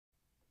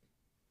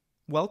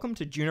Welcome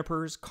to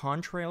Juniper's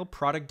Contrail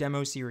product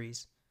demo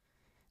series.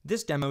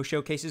 This demo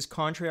showcases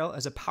Contrail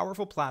as a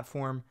powerful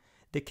platform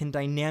that can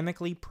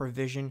dynamically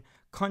provision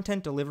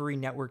content delivery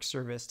network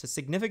service to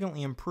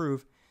significantly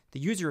improve the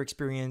user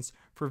experience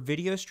for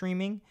video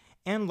streaming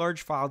and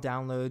large file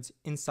downloads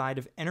inside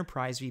of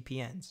enterprise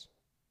VPNs.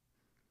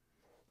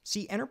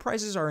 See,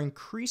 enterprises are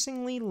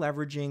increasingly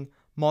leveraging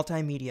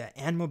multimedia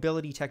and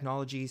mobility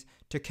technologies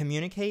to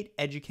communicate,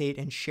 educate,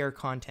 and share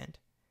content.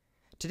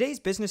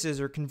 Today's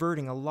businesses are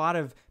converting a lot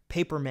of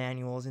paper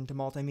manuals into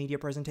multimedia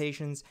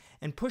presentations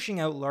and pushing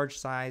out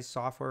large-size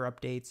software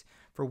updates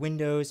for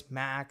Windows,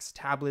 Macs,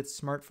 tablets,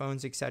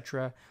 smartphones,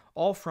 etc.,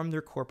 all from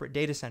their corporate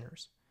data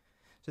centers.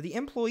 So the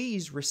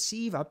employees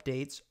receive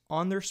updates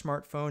on their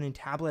smartphone and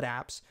tablet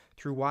apps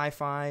through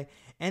Wi-Fi,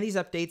 and these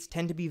updates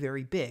tend to be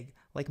very big,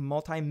 like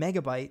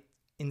multi-megabyte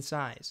in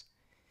size.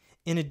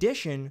 In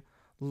addition,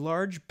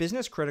 large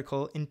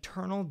business-critical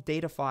internal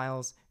data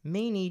files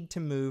may need to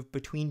move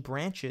between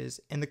branches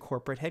and the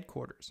corporate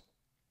headquarters.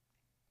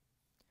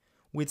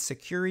 With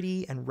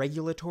security and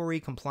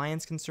regulatory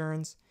compliance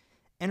concerns,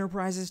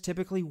 enterprises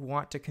typically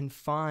want to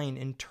confine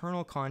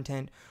internal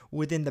content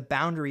within the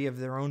boundary of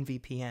their own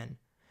VPN.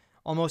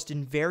 Almost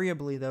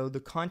invariably, though, the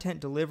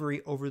content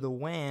delivery over the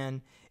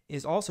WAN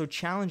is also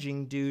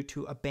challenging due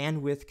to a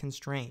bandwidth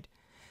constraint.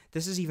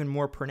 This is even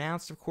more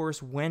pronounced, of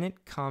course, when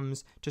it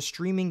comes to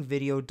streaming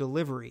video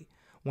delivery.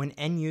 When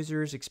end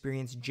users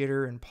experience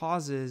jitter and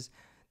pauses,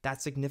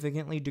 that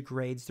significantly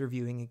degrades their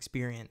viewing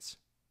experience.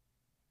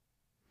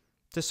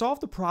 To solve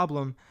the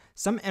problem,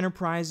 some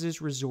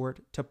enterprises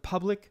resort to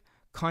public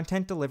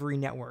content delivery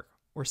network,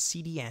 or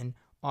CDN,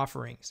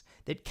 offerings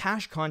that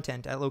cache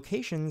content at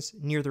locations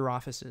near their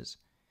offices.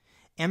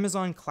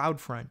 Amazon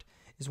CloudFront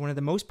is one of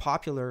the most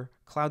popular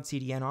cloud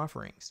CDN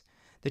offerings.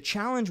 The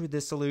challenge with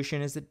this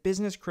solution is that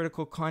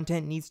business-critical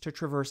content needs to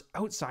traverse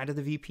outside of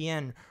the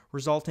VPN,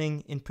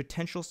 resulting in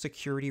potential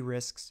security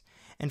risks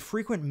and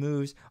frequent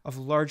moves of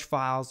large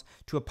files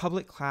to a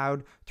public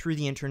cloud through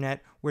the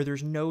internet where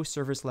there's no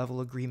service level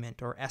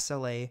agreement or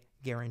SLA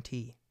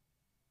guarantee.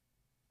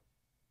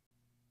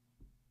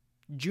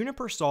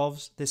 Juniper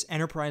solves this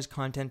enterprise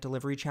content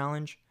delivery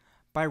challenge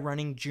by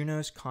running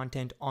Juno's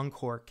Content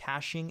Encore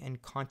caching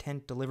and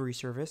content delivery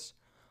service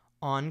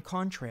on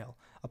Contrail,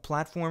 a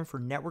platform for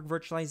network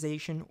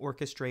virtualization,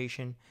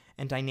 orchestration,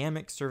 and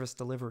dynamic service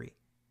delivery.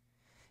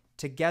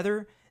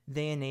 Together,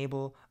 they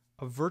enable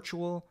a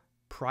virtual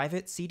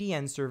private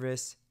CDN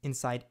service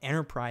inside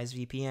enterprise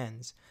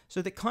VPNs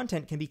so that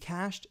content can be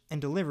cached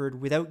and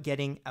delivered without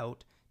getting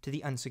out to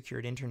the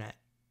unsecured internet.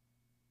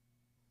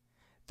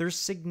 There's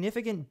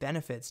significant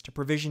benefits to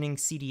provisioning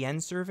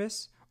CDN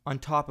service on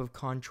top of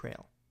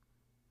Contrail.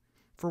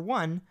 For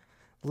one,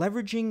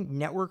 leveraging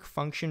network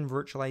function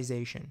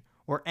virtualization,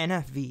 or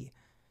NFV,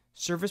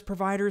 service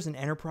providers and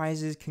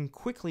enterprises can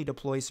quickly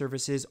deploy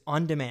services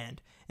on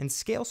demand and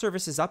scale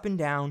services up and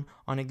down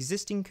on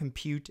existing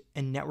compute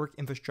and network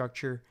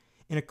infrastructure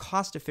in a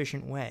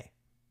cost-efficient way.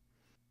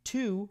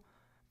 Two,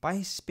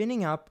 by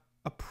spinning up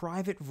a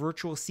private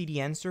virtual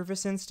CDN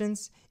service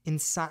instance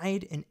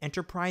inside an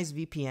enterprise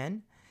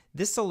VPN,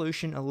 this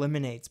solution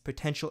eliminates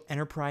potential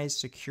enterprise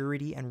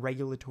security and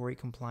regulatory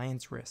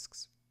compliance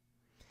risks.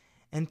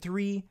 And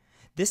three,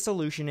 this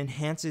solution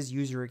enhances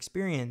user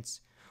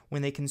experience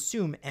when they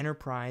consume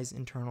enterprise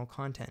internal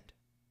content.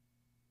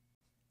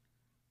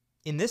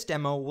 In this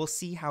demo, we'll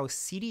see how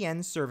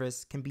CDN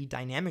service can be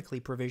dynamically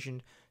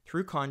provisioned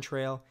through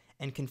Contrail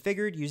and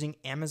configured using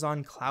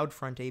Amazon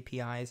CloudFront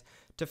APIs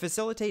to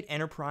facilitate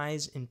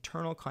enterprise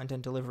internal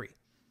content delivery.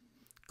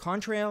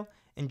 Contrail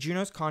and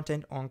Juno's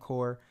Content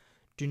Encore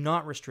do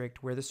not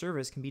restrict where the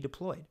service can be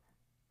deployed.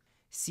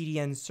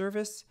 CDN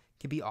service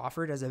can be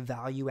offered as a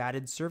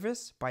value-added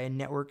service by a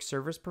network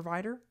service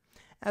provider,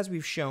 as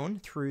we've shown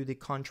through the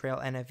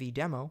Contrail NFV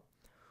demo,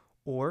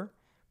 or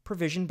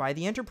provisioned by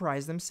the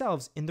enterprise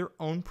themselves in their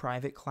own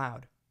private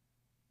cloud.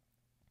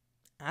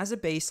 As a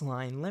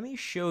baseline, let me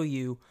show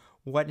you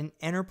what an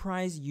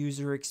enterprise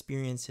user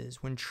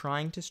experiences when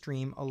trying to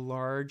stream a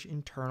large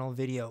internal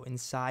video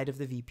inside of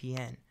the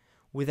VPN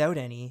without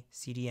any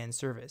CDN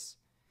service.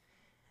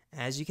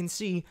 As you can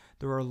see,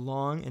 there are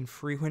long and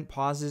frequent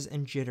pauses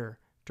and jitter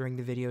during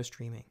the video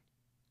streaming.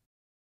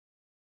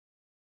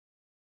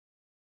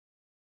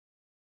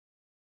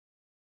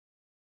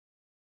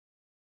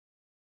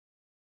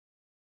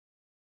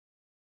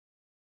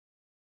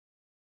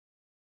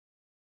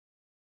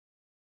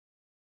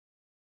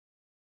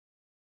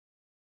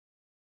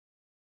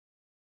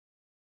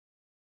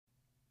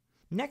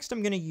 Next,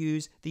 I'm going to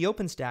use the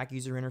OpenStack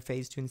user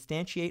interface to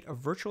instantiate a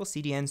virtual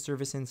CDN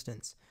service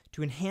instance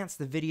to enhance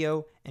the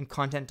video and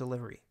content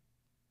delivery.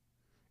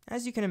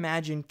 As you can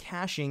imagine,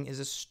 caching is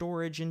a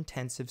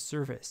storage-intensive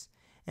service,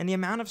 and the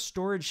amount of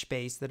storage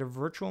space that a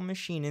virtual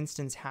machine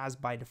instance has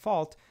by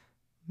default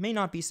may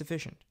not be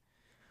sufficient.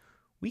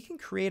 We can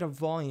create a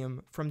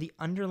volume from the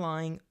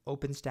underlying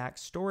OpenStack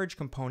storage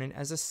component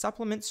as a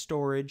supplement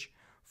storage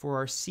for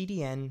our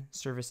CDN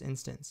service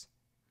instance.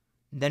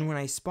 Then when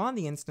I spawn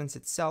the instance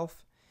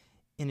itself,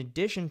 In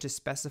addition to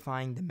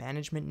specifying the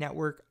management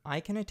network, I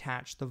can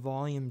attach the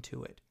volume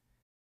to it.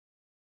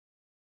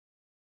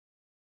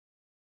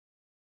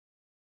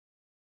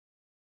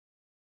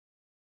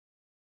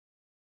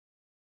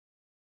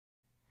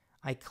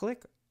 I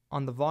click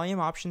on the Volume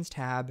Options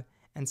tab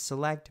and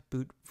select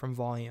Boot from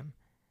Volume.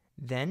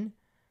 Then,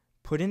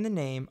 put in the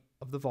name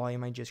of the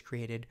volume I just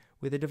created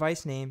with a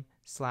device name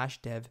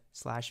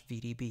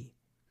 /dev/vdb.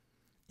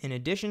 In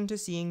addition to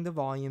seeing the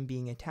volume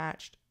being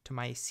attached to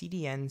my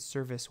CDN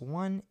Service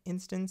 1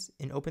 instance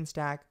in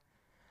OpenStack,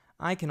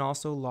 I can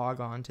also log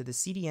on to the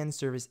CDN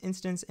Service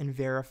instance and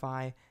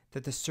verify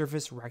that the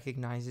service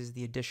recognizes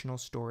the additional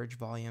storage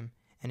volume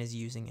and is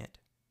using it.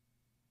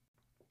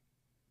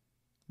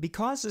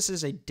 Because this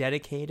is a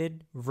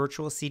dedicated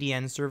virtual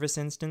CDN service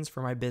instance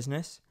for my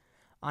business,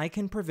 I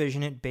can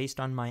provision it based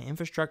on my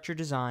infrastructure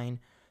design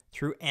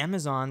through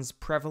Amazon's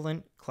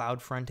prevalent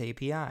CloudFront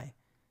API.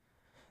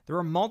 There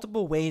are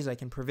multiple ways I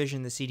can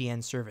provision the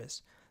CDN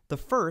service. The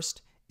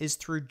first is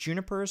through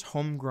Juniper's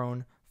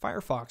homegrown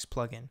Firefox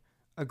plugin,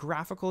 a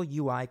graphical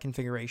UI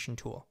configuration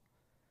tool.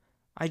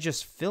 I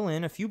just fill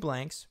in a few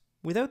blanks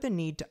without the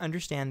need to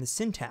understand the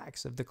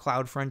syntax of the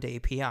CloudFront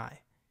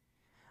API.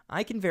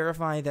 I can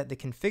verify that the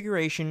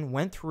configuration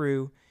went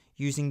through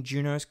using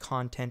Juno's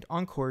Content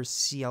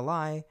Encore's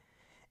CLI,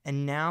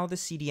 and now the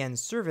CDN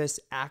service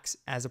acts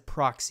as a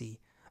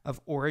proxy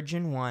of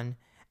Origin 1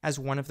 as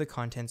one of the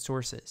content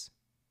sources.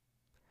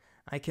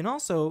 I can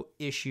also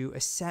issue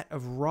a set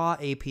of raw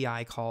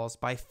API calls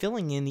by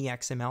filling in the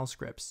XML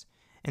scripts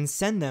and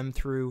send them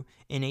through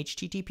an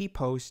HTTP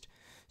post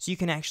so you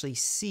can actually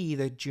see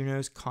that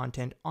Juno's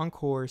Content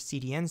Encore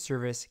CDN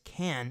service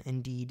can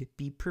indeed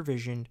be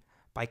provisioned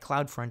by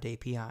CloudFront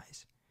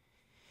APIs.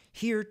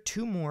 Here,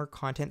 2 more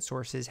content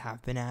sources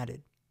have been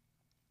added.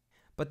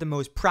 But the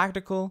most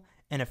practical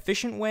and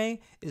efficient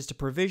way is to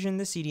provision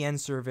the CDN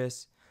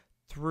service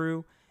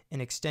through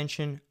an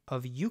extension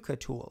of Yuka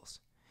tools.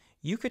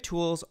 Yuka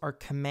tools are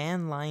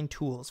command line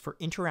tools for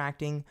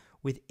interacting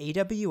with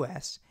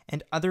AWS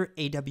and other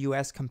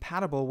AWS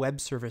compatible web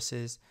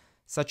services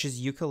such as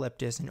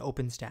Eucalyptus and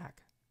OpenStack.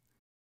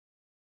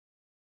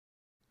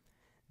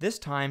 This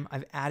time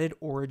I've added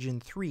Origin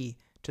 3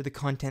 to the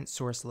content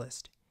source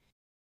list.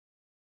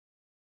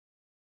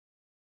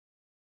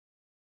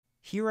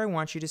 Here I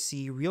want you to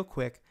see real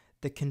quick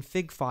the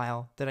config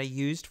file that I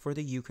used for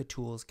the Yuka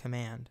tools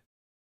command.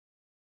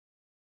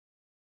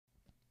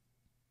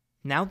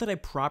 Now that I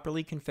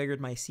properly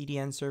configured my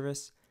CDN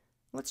service,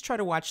 let's try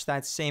to watch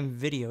that same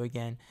video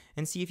again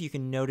and see if you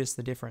can notice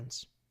the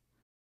difference.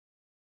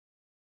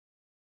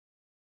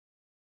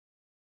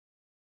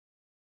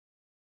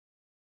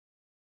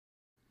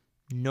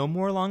 No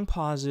more long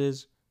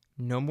pauses,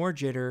 no more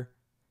jitter.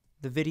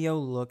 The video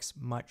looks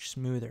much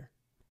smoother.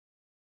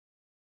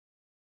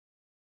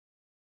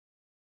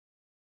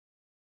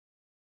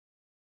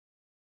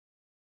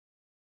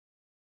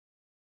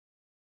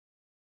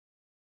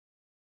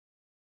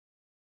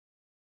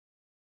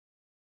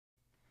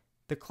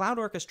 The cloud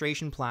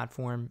orchestration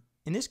platform,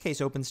 in this case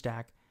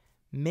OpenStack,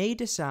 may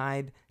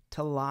decide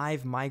to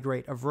live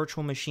migrate a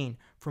virtual machine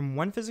from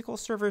one physical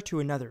server to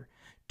another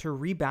to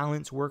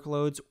rebalance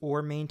workloads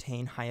or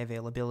maintain high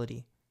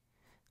availability.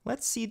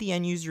 Let's see the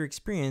end user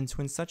experience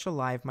when such a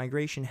live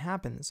migration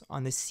happens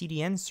on the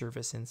CDN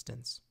service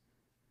instance.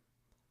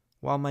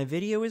 While my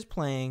video is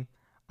playing,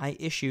 I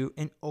issue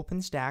an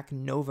OpenStack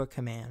Nova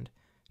command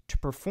to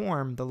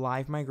perform the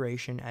live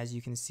migration, as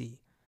you can see.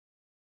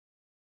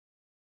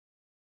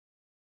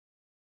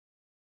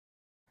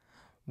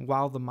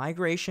 While the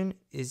migration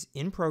is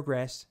in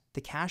progress,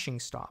 the caching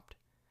stopped,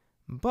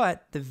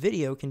 but the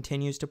video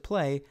continues to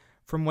play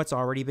from what's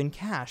already been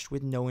cached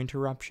with no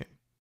interruption.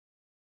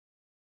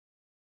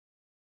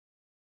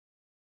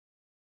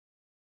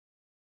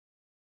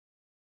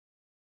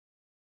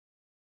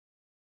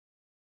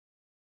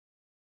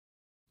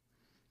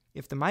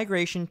 If the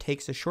migration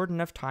takes a short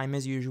enough time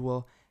as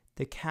usual,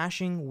 the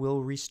caching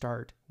will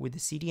restart with the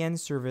CDN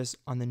service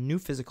on the new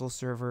physical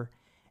server,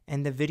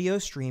 and the video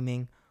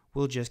streaming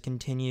will just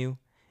continue,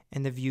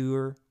 and the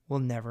viewer will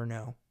never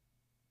know.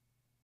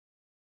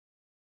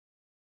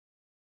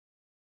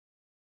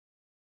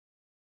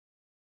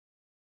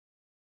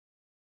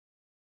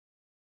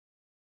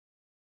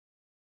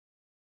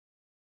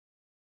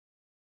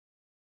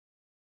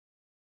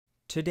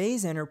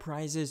 Today's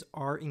enterprises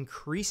are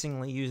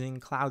increasingly using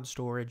cloud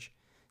storage,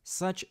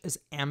 such as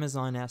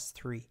Amazon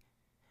S3.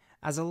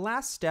 As a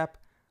last step,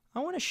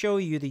 I want to show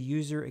you the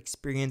user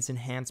experience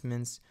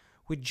enhancements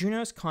with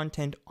Juno's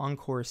Content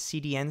Encore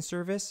CDN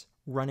service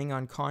running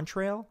on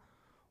Contrail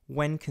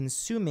when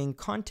consuming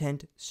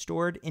content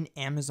stored in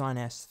Amazon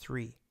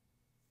S3.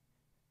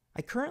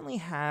 I currently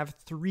have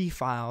 3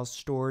 files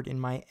stored in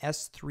my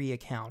S3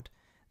 account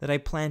that I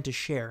plan to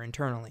share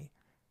internally.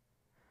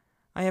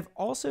 I have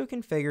also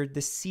configured the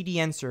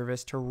CDN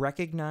service to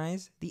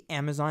recognize the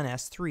Amazon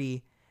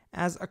S3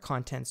 as a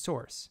content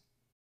source.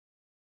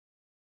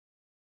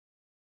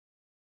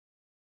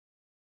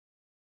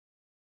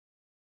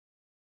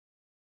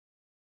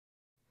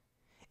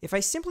 If I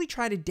simply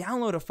try to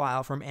download a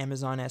file from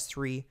Amazon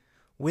S3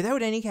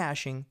 without any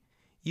caching,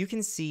 you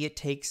can see it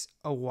takes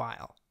a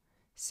while,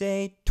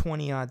 say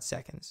 20 odd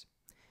seconds.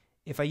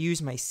 If I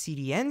use my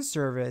CDN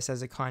service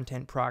as a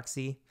content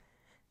proxy,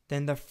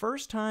 then the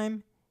first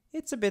time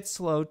it's a bit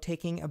slow,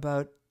 taking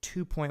about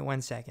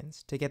 2.1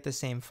 seconds to get the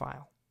same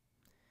file.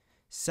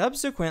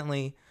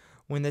 Subsequently,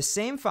 when the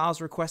same file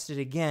is requested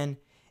again,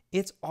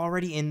 it's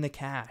already in the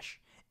cache,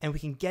 and we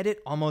can get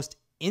it almost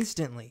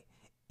instantly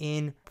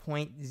in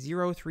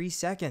 0.03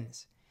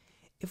 seconds.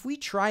 If we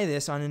try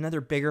this on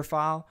another bigger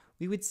file,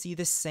 we would see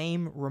the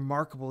same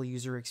remarkable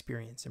user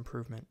experience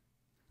improvement.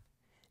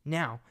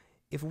 Now,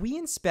 if we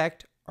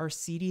inspect our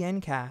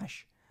CDN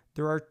cache,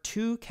 there are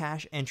 2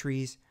 cache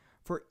entries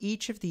for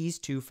each of these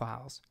 2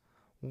 files,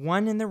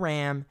 one in the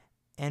RAM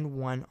and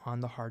one on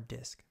the hard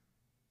disk.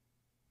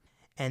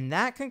 And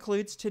that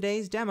concludes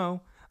today's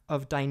demo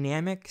of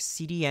dynamic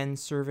CDN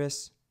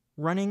service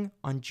running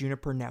on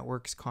Juniper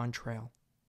Networks Contrail.